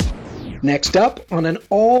Next up on an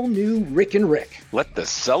all-new Rick and Rick. Let the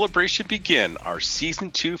celebration begin. Our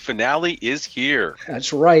season 2 finale is here.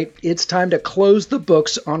 That's right. It's time to close the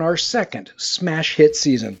books on our second smash hit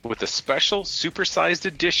season. With a special supersized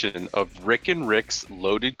edition of Rick and Rick's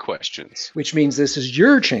Loaded Questions. Which means this is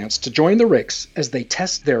your chance to join the Ricks as they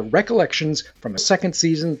test their recollections from a second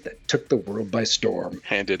season that took the world by storm.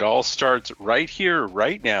 And it all starts right here,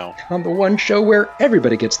 right now. On the one show where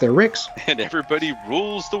everybody gets their Ricks. And everybody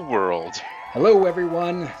rules the world. Hello,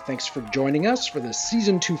 everyone. Thanks for joining us for the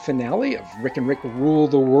Season 2 finale of Rick and Rick Rule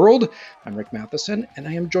the World. I'm Rick Matheson, and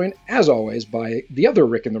I am joined, as always, by the other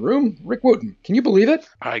Rick in the room, Rick Wooten. Can you believe it?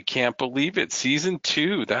 I can't believe it. Season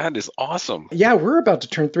 2. That is awesome. Yeah, we're about to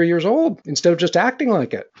turn 3 years old instead of just acting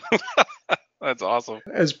like it. That's awesome.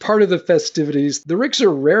 As part of the festivities, the Ricks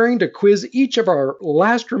are raring to quiz each of our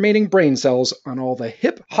last remaining brain cells on all the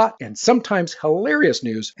hip, hot, and sometimes hilarious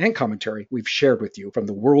news and commentary we've shared with you from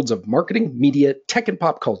the worlds of marketing, media, tech, and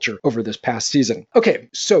pop culture over this past season. Okay,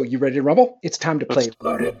 so you ready to rumble? It's time to play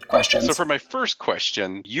Loaded Questions. So for my first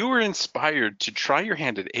question, you were inspired to try your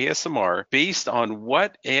hand at ASMR based on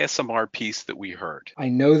what ASMR piece that we heard? I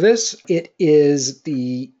know this. It is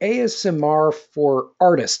the ASMR for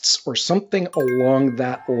artists or something along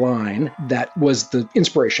that line that was the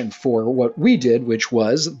inspiration for what we did, which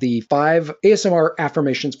was the 5 ASMR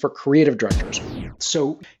affirmations for creative directors.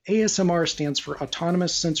 So ASMR stands for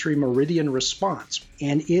Autonomous Sensory Meridian Response,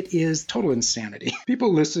 and it is total insanity.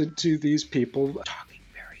 People listen to these people talking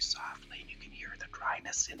very softly, and you can hear the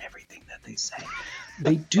dryness in everything that they say.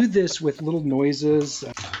 They do this with little noises.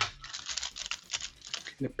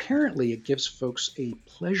 And apparently it gives folks a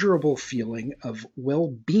pleasurable feeling of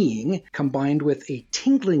well-being combined with a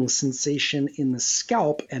tingling sensation in the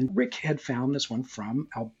scalp. And Rick had found this one from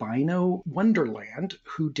Albino Wonderland,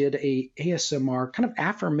 who did a ASMR kind of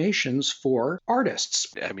affirmations for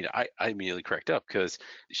artists. I mean, I immediately cracked up because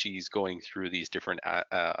she's going through these different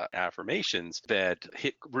affirmations that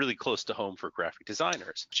hit really close to home for graphic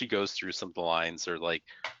designers. She goes through some of the lines that are like,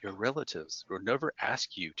 your relatives will never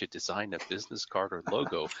ask you to design a business card or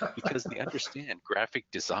logo because they understand graphic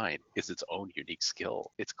design is its own unique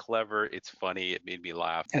skill. It's clever, it's funny, it made me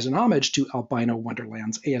laugh. As an homage to Albino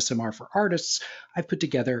Wonderland's ASMR for artists, I've put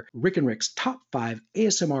together Rick and Rick's top 5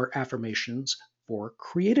 ASMR affirmations for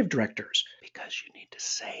creative directors. Because you need to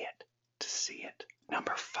say it to see it.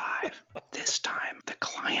 Number 5. This time, the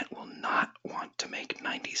client will not want to make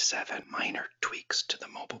 97 minor tweaks to the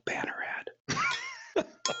mobile banner ad.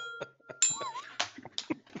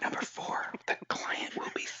 Number 4, the client will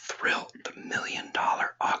be thrilled the $1 million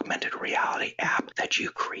augmented reality app that you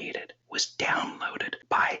created was downloaded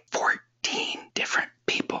by 14 different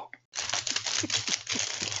people.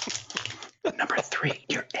 Number 3,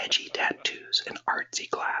 your edgy tattoos and artsy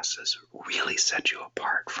glasses really set you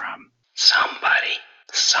apart from somebody,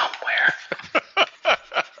 somewhere.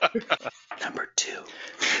 Number 2,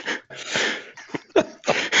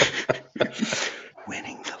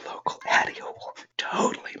 winning the local Addy Award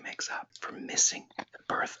totally makes up for missing the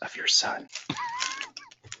birth of your son.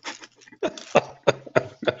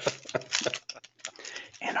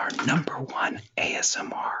 And our number 1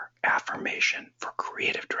 ASMR affirmation for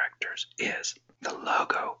creative directors is the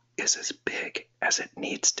logo is as big as it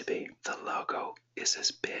needs to be. The logo is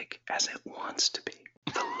as big as it wants to be.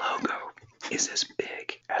 The logo is as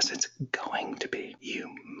big as it's going to be.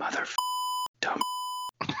 You dumb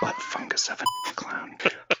butt fungus of a clown.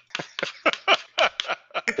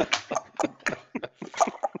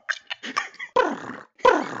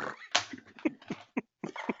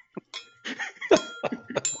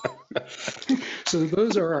 So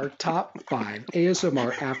those are our top 5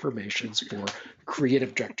 ASMR affirmations for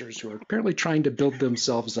creative directors who are apparently trying to build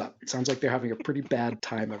themselves up. It sounds like they're having a pretty bad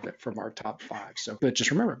time of it from our top 5. But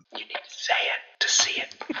just remember, you need to say it to see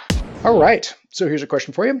it. All right, so here's a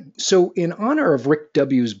question for you. So in honor of Rick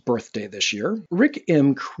W.'s birthday this year, Rick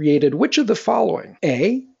M. created which of the following?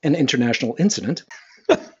 A, an international incident.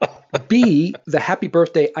 B, the Happy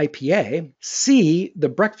Birthday IPA. C, the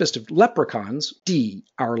Breakfast of Leprechauns. D,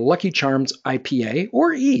 our Lucky Charms IPA.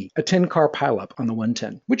 Or E, a 10-car pileup on the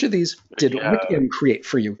 110. Which of these did Rick M. create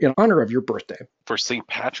for you in honor of your birthday? For St.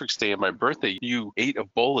 Patrick's Day and my birthday, you ate a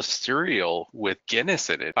bowl of cereal with Guinness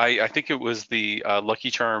in it. I think it was the Lucky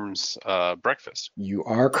Charms breakfast. You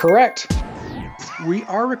are correct. We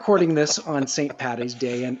are recording this on St. Patty's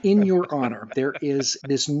Day, and in your honor, there is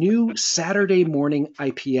this new Saturday morning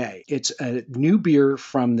IPA. It's a new beer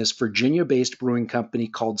from this Virginia-based brewing company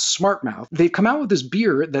called Smartmouth. They've come out with this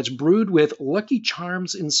beer that's brewed with Lucky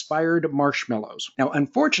Charms-inspired marshmallows. Now,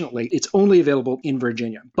 unfortunately, it's only available in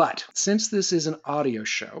Virginia. But since this is an audio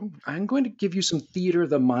show, I'm going to give you some theater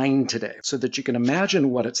of the mind today so that you can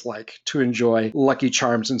imagine what it's like to enjoy Lucky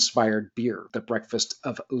Charms-inspired beer, the breakfast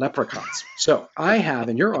of leprechauns. So I have,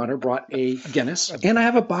 in your honor, brought a Guinness, and I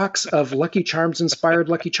have a box of Lucky Charms-inspired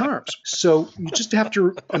Lucky Charms. So you just have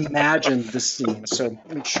to imagine the scene. So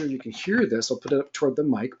make sure you can hear this. I'll put it up toward the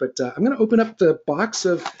mic, but I'm going to open up the box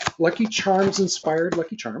of Lucky Charms-inspired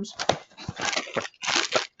Lucky Charms.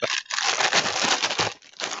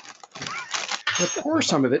 I'll pour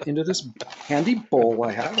some of it into this handy bowl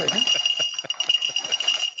I have right here.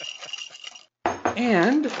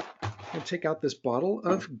 And I'll take out this bottle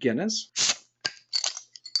of Guinness.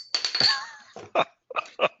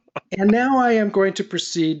 And now I am going to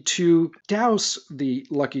proceed to douse the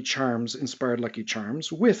Lucky Charms, inspired Lucky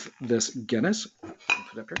Charms, with this Guinness.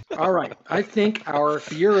 All right, I think our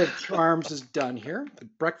beer of charms is done here. The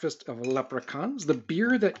breakfast of leprechauns, the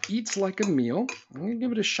beer that eats like a meal. I'm going to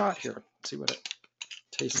give it a shot here. See what it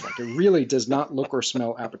tastes like. It really does not look or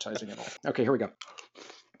smell appetizing at all. Okay, here we go.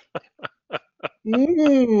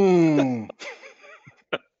 Mmm.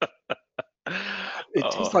 It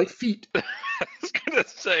tastes like feet. I was gonna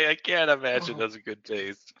say, I can't imagine that's a good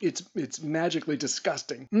taste. It's magically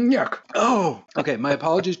disgusting. Yuck. Oh, okay. My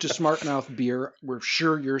apologies to Smartmouth Beer. We're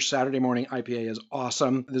sure your Saturday morning IPA is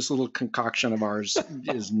awesome. This little concoction of ours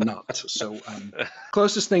is not. So,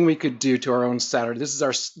 closest thing we could do to our own Saturday. This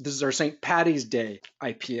is our St. Patty's Day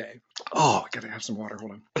IPA. Oh, I gotta have some water.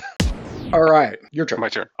 Hold on. All right, your turn. My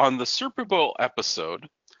turn. On the Super Bowl episode,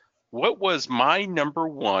 what was my number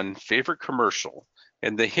one favorite commercial?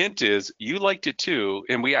 And the hint is you liked it too,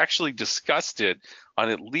 and we actually discussed it on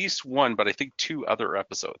at least one, but I think two other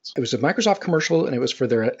episodes. It was a Microsoft commercial, and it was for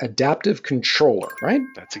their adaptive controller, right?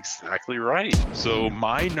 That's exactly right. So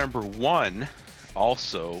my number one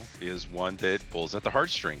also is one that pulls at the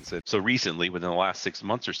heartstrings. So recently, within the last 6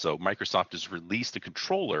 months or so, Microsoft has released a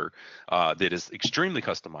controller that is extremely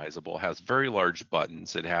customizable, has very large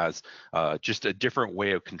buttons. It has just a different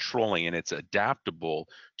way of controlling, and it's adaptable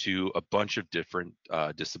to a bunch of different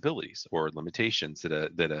disabilities or limitations that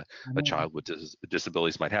a child with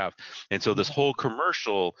disabilities might have. And so this whole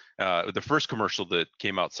commercial, the first commercial that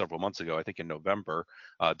came out several months ago, I think in November,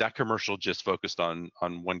 that commercial just focused on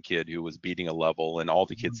one kid who was beating a level, and all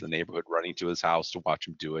the kids in the neighborhood running to his house to watch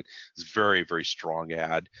him do it. It's very, very strong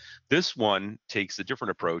ad. This one takes a different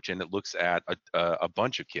approach, and it looks at a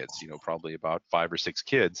bunch of kids, probably about 5 or 6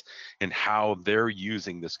 kids, and how they're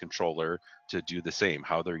using this controller to do the same,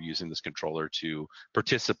 how they're using this controller to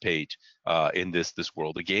participate in this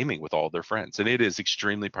world of gaming with all their friends. And it is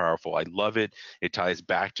extremely powerful. I love it. It ties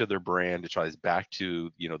back to their brand. It ties back to,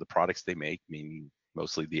 the products they make, meaning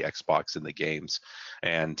mostly the Xbox and the games.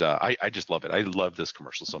 And I just love it. I love this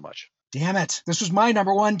commercial so much. Damn it. This was my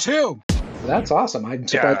number one too. That's awesome. I'm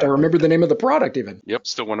surprised I remember the name of the product even. Yep,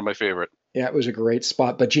 still one of my favorite. Yeah, it was a great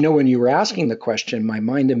spot. But when you were asking the question, my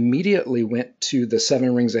mind immediately went to the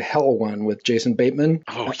Seven Rings of Hell one with Jason Bateman.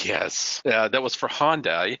 Oh, yes. That was for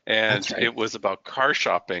Hyundai, and It was about car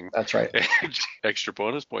shopping. That's right. Extra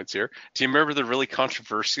bonus points here. Do you remember the really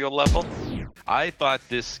controversial level? I thought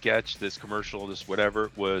this sketch, this commercial, this whatever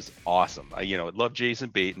was awesome. I love Jason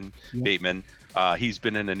Bateman. He's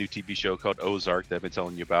been in a new TV show called Ozark that I've been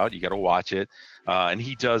telling you about. You got to watch it. And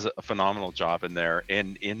he does a phenomenal job in there.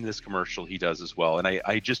 And in this commercial, he does as well. And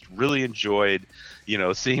I just really enjoyed,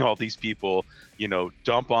 seeing all these people,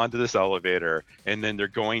 dump onto this elevator, and then they're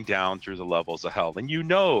going down through the levels of hell. And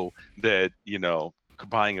that,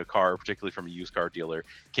 buying a car, particularly from a used car dealer,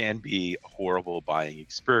 can be a horrible buying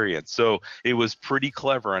experience. So it was pretty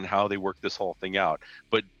clever on how they worked this whole thing out.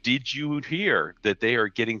 But did you hear that they are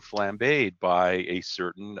getting flambéed by a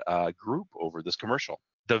certain group over this commercial?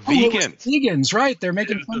 The vegans. Vegans, right? They're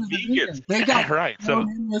making fun of the vegans. They got right. So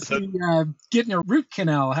getting a root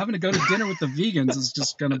canal, having to go to dinner with the vegans is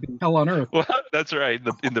just going to be hell on earth. Well, that's right.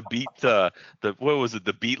 In the beet, what was it?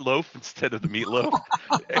 The beet loaf instead of the meatloaf.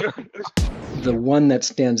 The one that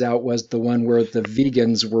stands out was the one where the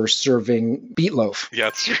vegans were serving meatloaf. Yeah,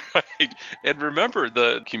 that's right. And remember,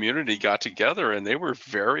 the community got together and they were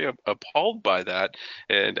very appalled by that,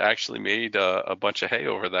 and actually made a bunch of hay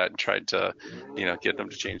over that and tried to, get them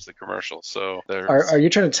to change the commercial. So are you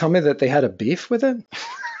trying to tell me that they had a beef with it?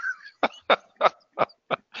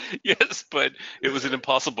 Yes, but it was an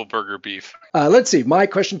Impossible Burger beef. Let's see. My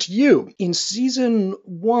question to you. In season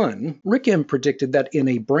 1, Rick M predicted that in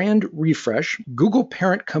a brand refresh, Google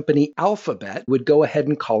parent company Alphabet would go ahead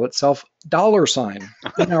and call itself $.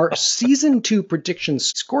 In our season 2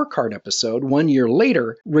 predictions scorecard episode, 1 year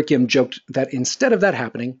later, Rick M joked that instead of that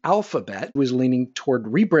happening, Alphabet was leaning toward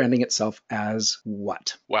rebranding itself as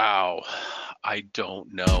what? Wow. I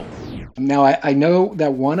don't know. Now, I know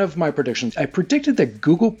that one of my predictions, I predicted that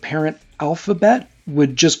Google parent Alphabet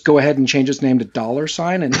would just go ahead and change its name to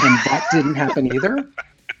 $, and that didn't happen either.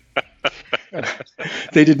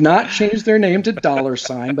 They did not change their name to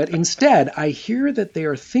 $, but instead, I hear that they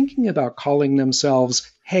are thinking about calling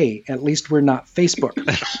themselves, hey, at least we're not Facebook.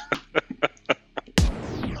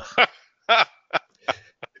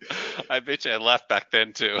 I bet you I laughed back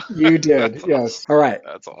then too. You did, yes. All right.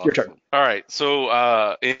 That's awesome. Your turn. All right.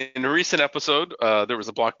 So in a recent episode, there was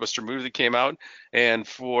a blockbuster movie that came out, and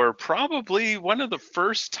for probably one of the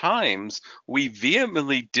first times, we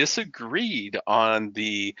vehemently disagreed on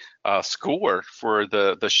the score for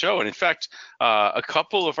the show. And in fact, a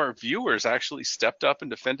couple of our viewers actually stepped up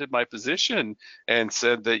and defended my position and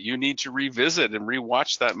said that you need to revisit and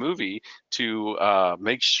rewatch that movie to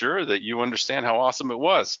make sure that you understand how awesome it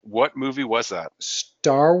was. What movie was that?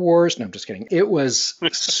 Star Wars. No, I'm just kidding. It was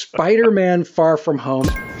Spider-Man Far From Home.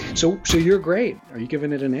 So you're great. Are you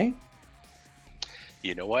giving it an A?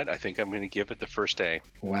 You know what? I think I'm going to give it the first A.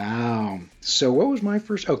 Wow. So what was my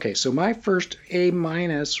first? Okay, so my first A-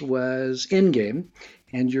 was Endgame,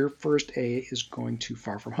 and your first A is going to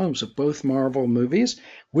Far From Home. So both Marvel movies.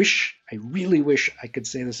 I really wish I could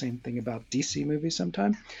say the same thing about DC movies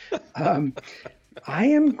sometime. I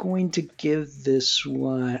am going to give this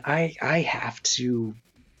one, I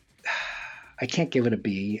can't give it a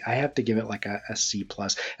B. I have to give it like a C+. I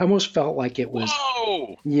almost felt like it was.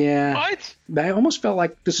 Whoa! Yeah. What? I almost felt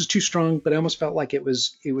like this is too strong, but I almost felt like it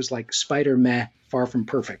was like Spider-Man Far From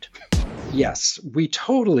Perfect. Yes, we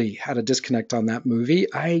totally had a disconnect on that movie.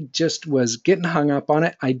 I just was getting hung up on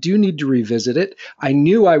it. I do need to revisit it. I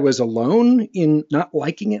knew I was alone in not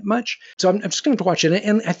liking it much. So I'm just going to watch it.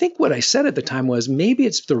 And I think what I said at the time was maybe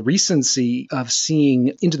it's the recency of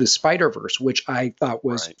seeing Into the Spider-Verse, which I thought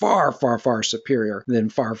was far, far, far superior than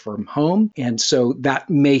Far From Home. And so that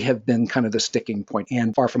may have been kind of the sticking point.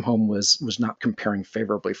 And Far From Home was not comparing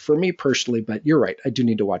favorably for me personally, but you're right. I do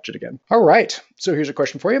need to watch it again. All right. So here's a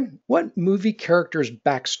question for you. What movie character's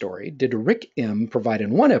backstory did Rick M provide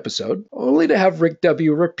in one episode, only to have Rick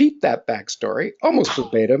W repeat that backstory almost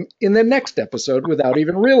verbatim in the next episode without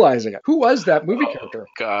even realizing it? Who was that movie character?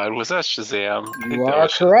 God, was that Shazam? You are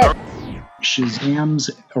correct. Shazam's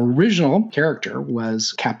original character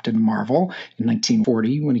was Captain Marvel in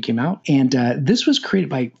 1940 when he came out. And this was created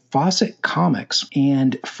by Fawcett Comics.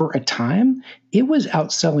 And for a time, it was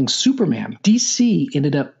outselling Superman. DC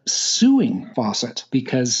ended up suing Fawcett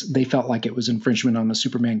because they felt like it was infringement on the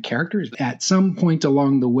Superman characters. At some point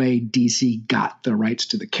along the way, DC got the rights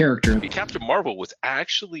to the character. Captain Marvel was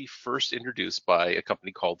actually first introduced by a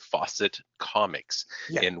company called Fawcett Comics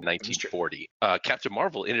in 1940. Captain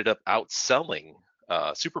Marvel ended up outselling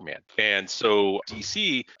Superman. And so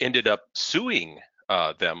DC ended up suing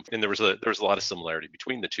them, and there was a lot of similarity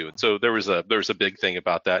between the two, and so there was a big thing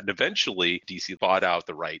about that, and eventually DC bought out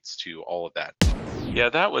the rights to all of that. Yeah,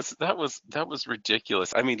 that was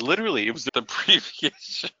ridiculous. I mean, literally, it was the previous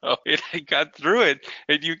show, and I got through it,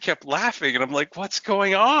 and you kept laughing, and I'm like, "What's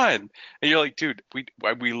going on?" And you're like, "Dude,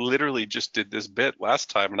 we literally just did this bit last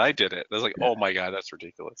time, and I did it." And I was like, "Oh my God, that's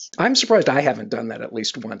ridiculous." I'm surprised I haven't done that at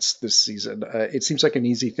least once this season. It seems like an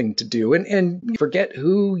easy thing to do, and you forget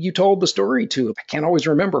who you told the story to. I can't always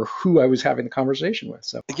remember who I was having the conversation with.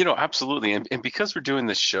 So absolutely, and because we're doing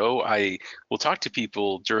this show, I will talk to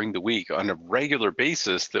people during the week on a regular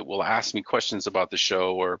basis that will ask me questions about the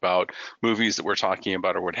show or about movies that we're talking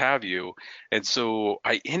about or what have you. And so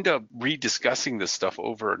I end up rediscussing this stuff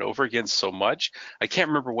over and over again so much. I can't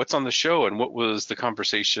remember what's on the show and what was the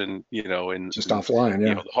conversation, in just offline,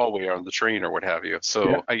 the hallway or on the train or what have you.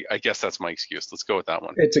 So I guess that's my excuse. Let's go with that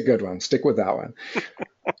one. It's a good one. Stick with that one.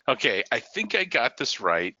 Okay, I think I got this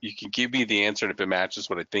right. You can give me the answer, and if it matches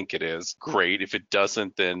what I think it is, great. If it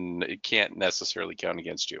doesn't, then it can't necessarily count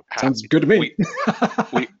against you. Sounds good to me.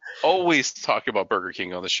 We always talk about Burger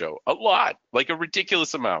King on the show. A lot, like a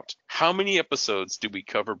ridiculous amount. How many episodes did we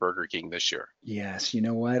cover Burger King this year? Yes, you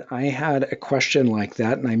know what? I had a question like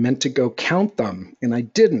that, and I meant to go count them, and I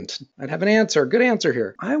didn't. I'd have an answer, good answer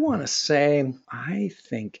here. I want to say, I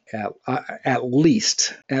think at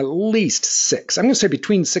least 6. I'm going to say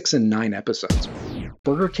between 6 and 9 episodes.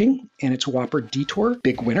 Burger King and its Whopper Detour,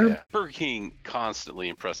 big winner. Yeah. Burger King constantly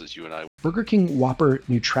impresses you and I. Burger King Whopper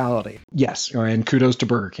Neutrality. Yes, and kudos to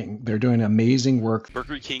Burger King. They're doing amazing work.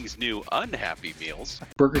 Burger King's new unhappy meals.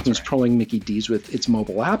 Burger King's trolling Mickey D's with its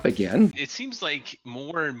mobile app again. It seems like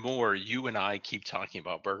more and more you and I keep talking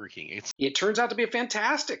about Burger King. It turns out to be a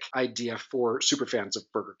fantastic idea for superfans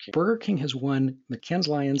of Burger King. Burger King has won McCann's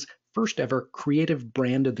Lions' first ever Creative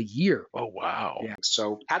Brand of the Year. Oh, wow. Yeah,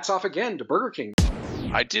 so hats off again to Burger King.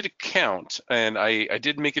 I did a count, and I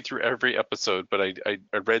did make it through every episode, but I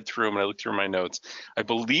read through them and I looked through my notes. I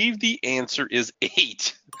believe the answer is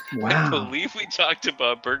 8. Wow. I believe we talked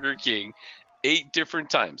about Burger King 8 different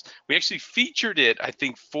times. We actually featured it, I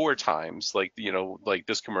think, 4 times, like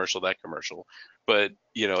this commercial, that commercial. But,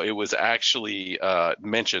 it was actually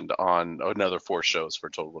mentioned on another 4 shows for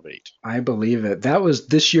a total of 8. I believe it. That was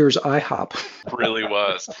this year's IHOP. It really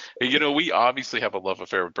was. We obviously have a love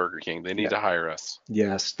affair with Burger King. They need to hire us.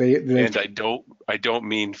 Yes, they And I don't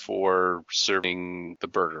mean for serving the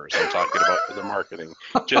burgers. I'm talking about for the marketing.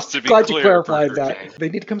 Just to be glad clear, you clarified Burger that. King. They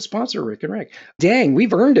need to come sponsor Rick and Rick. Dang,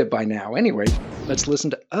 we've earned it by now. Anyway, let's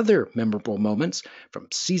listen to other memorable moments from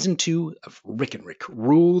season 2 of Rick and Rick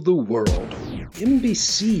Rule the World. NBC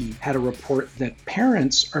had a report that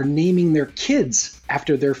parents are naming their kids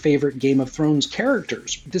after their favorite Game of Thrones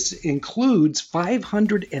characters. This includes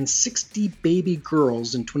 560 baby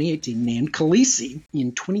girls in 2018 named Khaleesi.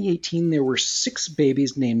 In 2018, there were 6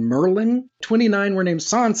 babies named Merlin. 29 were named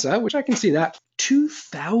Sansa, which I can see that.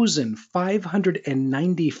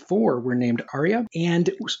 2,594 were named Arya, and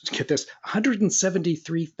get this,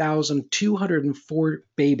 173,204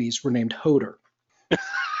 babies were named Hodor.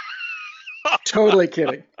 Totally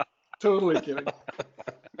kidding. Totally kidding.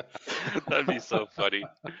 That'd be so funny.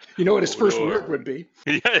 You know what his first word would be?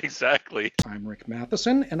 Yeah, exactly. I'm Rick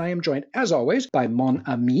Matheson, and I am joined, as always, by mon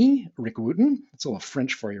ami, Rick Wooten. It's a little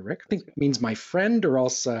French for you, Rick. I think it means my friend, or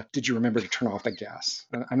else did you remember to turn off the gas?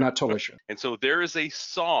 I'm not totally sure. And so there is a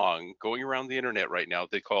song going around the internet right now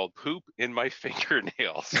they called Poop in My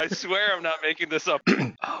Fingernails. I swear I'm not making this up.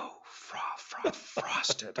 Oh,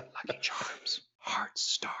 frosted Lucky Charms, hearts,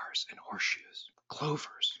 stars, and horseshoes,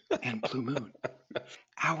 clovers, and blue moon,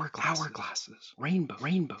 hourglasses,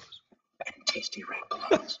 rainbows, and tasty red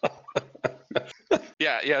balloons.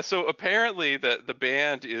 Yeah. So apparently the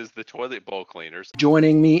band is the Toilet Bowl Cleaners.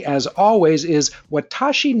 Joining me, as always, is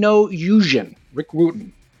Watashi no Yujin, Rick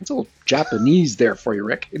Wooten. It's a little Japanese there for you,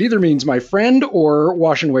 Rick. It either means my friend or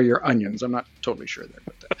washing away your onions. I'm not totally sure there.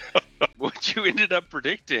 But, What you ended up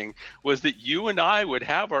predicting was that you and I would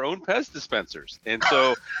have our own Pez dispensers. And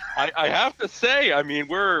so I have to say, I mean,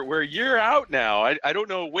 we're a year out now. I don't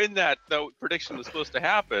know when that prediction was supposed to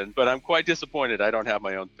happen, but I'm quite disappointed I don't have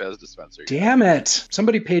my own Pez dispenser yet. Damn it.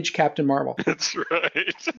 Somebody page Captain Marvel. That's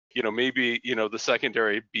right. Maybe, the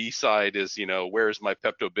secondary B-side is, Where's My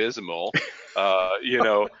Pepto-Bismol?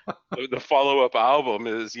 The follow-up album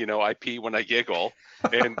is, I Pee When I Giggle.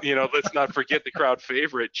 And, let's not forget the crowd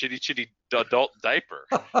favorite, Chitty Chitty Adult Diaper.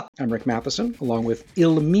 I'm Rick Matheson, along with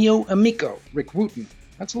Il Mio Amico, Rick Wooten.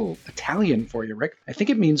 That's a little Italian for you, Rick. I think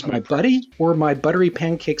it means my buddy, or my buttery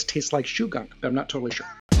pancakes taste like shoe gunk, but I'm not totally sure.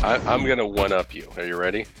 I'm going to one-up you. Are you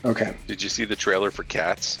ready? Okay. Did you see the trailer for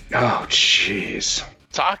Cats? Oh, jeez.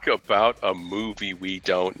 Talk about a movie we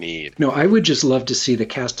don't need. No, I would just love to see the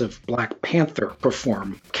cast of Black Panther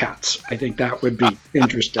perform Cats. I think that would be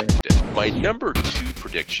interesting. My number 2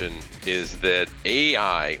 prediction is that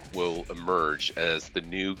AI will emerge as the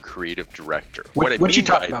new creative director. What you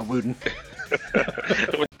talking about, Wooten?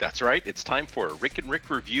 That's right. It's time for a Rick and Rick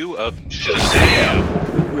review of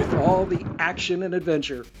Shazam! With all the action and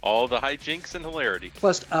adventure. All the hijinks and hilarity.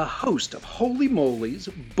 Plus a host of holy molies,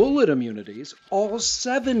 bullet immunities, all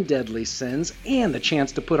 7 deadly sins, and the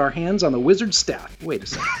chance to put our hands on the wizard's staff. Wait a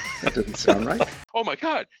second. That doesn't sound right. Oh my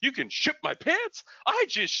God, you can ship my pants? I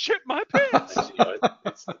just shipped my pants!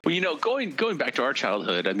 Well, going back to our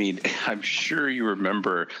childhood, I mean, I'm sure you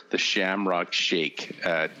remember the Shamrock Shake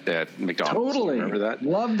at McDonald's. Totally. Remember that?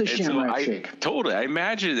 Love the And Shamrock Shake. Totally. I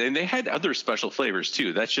imagine, and they had other special flavors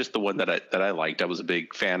too. That's just the one that I liked. I was a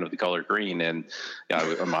big fan of the color green, and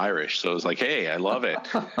I'm Irish, so I was like, hey, I love it.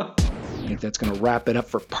 I think that's going to wrap it up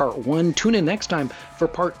for part 1. Tune in next time for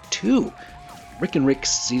part 2, Rick and Rick's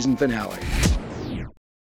season finale.